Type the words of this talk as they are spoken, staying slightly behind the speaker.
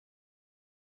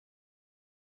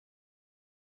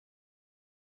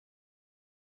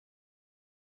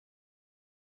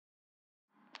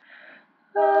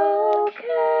Fell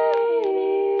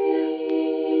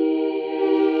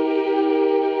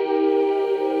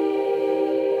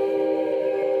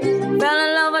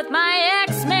in love with my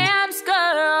ex-man's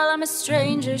girl. I'm a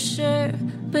stranger, sure,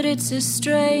 but it's a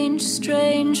strange,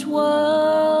 strange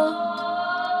world.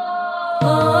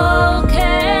 Oh,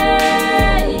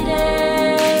 Katie,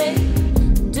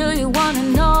 do you wanna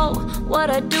know what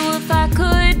I'd do if I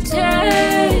could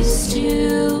taste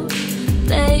you,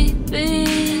 baby?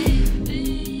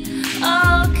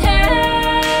 Oh,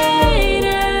 Katie,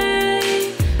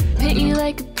 pick you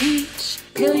like a peach,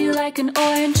 peel you like an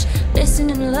orange. Listen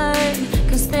and learn,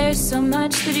 'cause there's so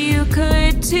much that you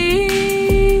could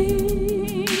teach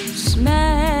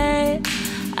me.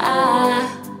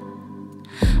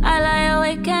 I lie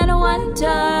awake and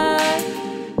wonder,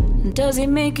 does he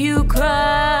make you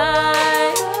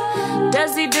cry?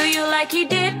 Does he do you like he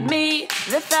did me?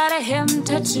 The thought of him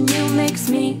touching you makes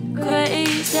me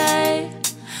crazy.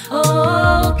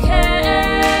 Oh, Katie,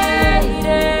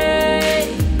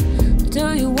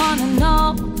 do you wanna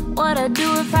know what I'd do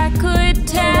if I could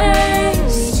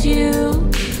taste you,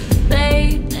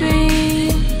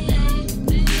 baby?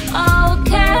 Oh,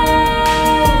 Katie,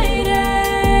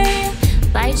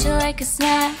 bite you like a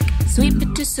snack, sweet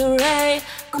patisserie,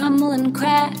 crumble and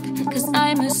crack, 'cause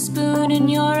I'm a spoon and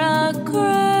you're a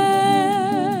creme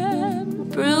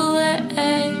brulee.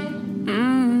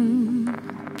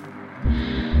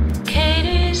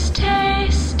 Katie's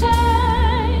tasty,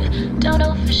 don't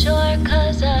know for sure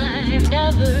 'cause I've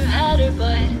never had her,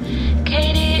 but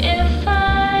Katie, if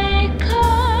I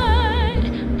could,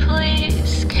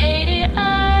 please, Katie,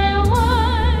 I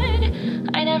would.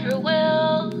 I never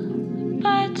will,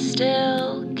 but still,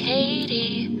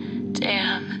 Katie,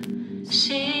 damn,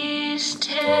 she's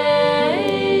tasty.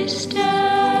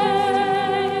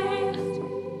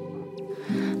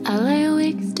 I lay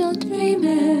awake still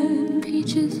dreaming,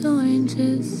 peaches,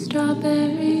 oranges,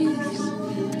 strawberries.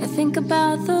 I think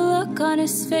about the look on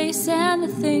his face and the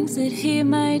things that he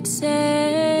might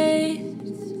say,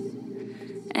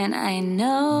 and I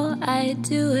know I'd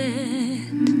do it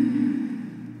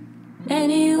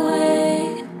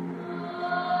anyway.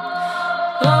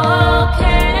 Oh,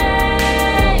 Katie,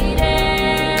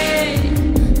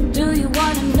 do you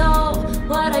wanna know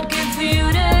what I'd give for you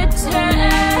to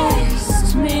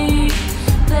taste me,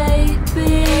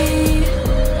 baby?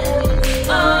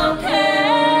 Oh,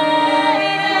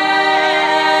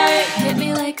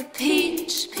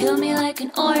 peel me like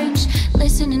an orange,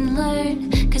 listen and learn,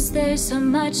 'cause there's so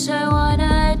much I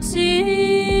wanna teach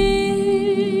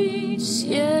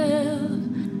you.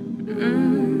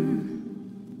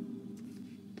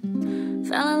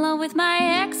 Fell in love with my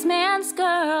ex-man's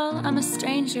girl. I'm a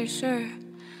stranger, sure,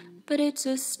 but it's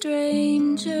a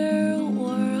stranger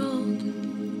world.